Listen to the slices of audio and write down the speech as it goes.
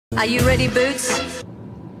Are you ready, Boots?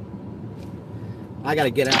 I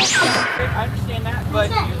gotta get out. I understand that, but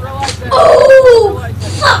you realize that,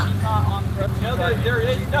 he's not on the road. No, there is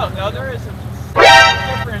there is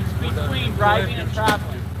a difference between driving and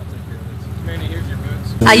traveling. Manny, here's your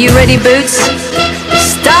boots. Are you ready, Boots?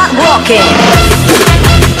 Start walking!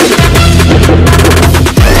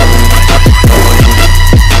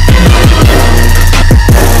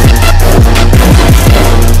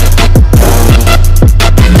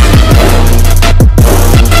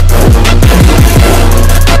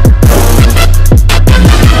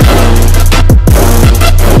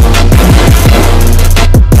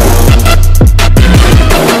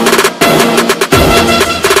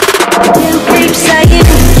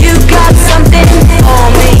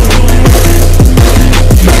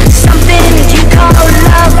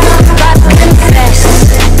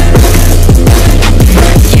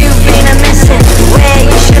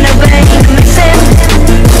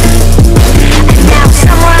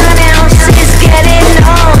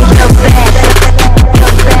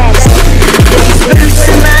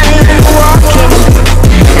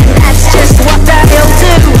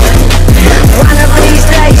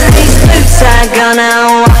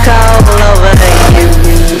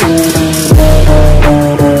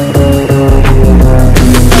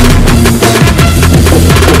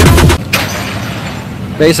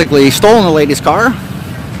 Basically stolen the lady's car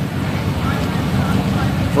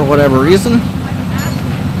for whatever reason.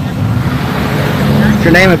 What's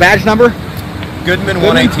your name and badge number? Goodman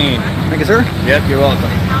 118. Thank you, sir. Yep, you're welcome.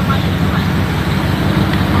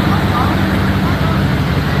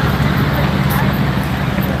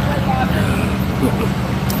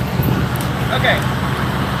 Okay.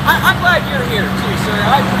 I'm glad you're here too, sir.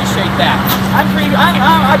 I appreciate that. I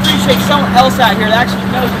appreciate someone else out here that actually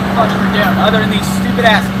knows what the fuck we're doing, other than these stupid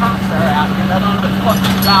ass cops that are out here that don't know what the fuck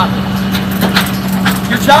your job is.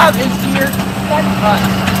 Your job is here to protect us,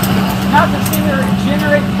 not to sit here and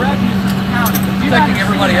generate revenue for the county. Protecting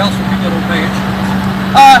everybody else from people that don't pay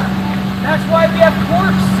insurance. That's why we have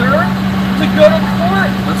courts, sir. To go to court.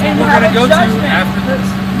 That's what we're going to go to after this.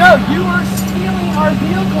 No, you are stealing our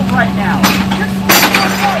vehicle right now. You're stealing our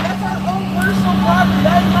car. That's our own personal property.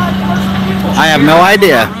 That is not yours for people. I have no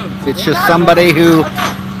idea. It's just somebody who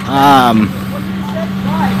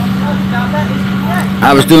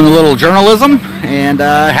I was doing a little journalism and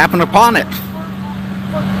happened upon it.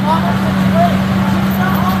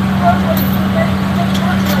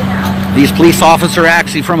 These police officers are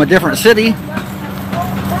actually from a different city.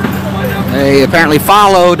 They apparently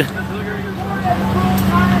followed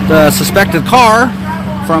the suspected car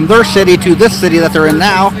from their city to this city that they're in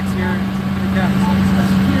now.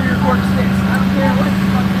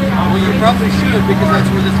 Well, you probably should, because that's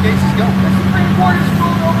where this case is going.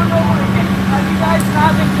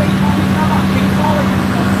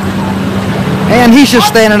 And he's just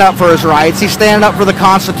standing up for his rights. He's standing up for the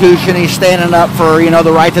Constitution. He's standing up for, you know,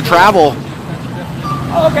 the right to travel.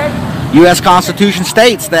 U.S. Constitution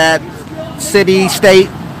states that city, state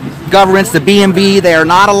governments, the BMV, they are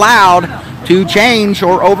not allowed to change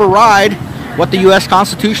or override what the U.S.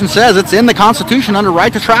 Constitution says. It's in the Constitution under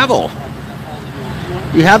right to travel.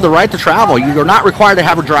 You have the right to travel. You are not required to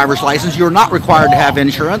have a driver's license. You are not required to have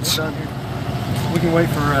insurance. We can wait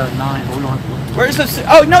for 9, but we don't have to wait. Where's the...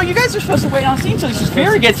 Oh, no, you guys are supposed to wait on scene until the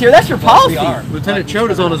superior gets here. That's your policy. We are. Lieutenant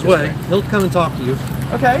Chode is on his way. He'll come and talk to you.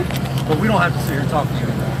 Okay. But we don't have to sit here and talk to you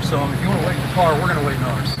anymore. So if you want to wait in the car, we're going to wait in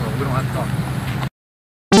ours. So we don't have to talk to you.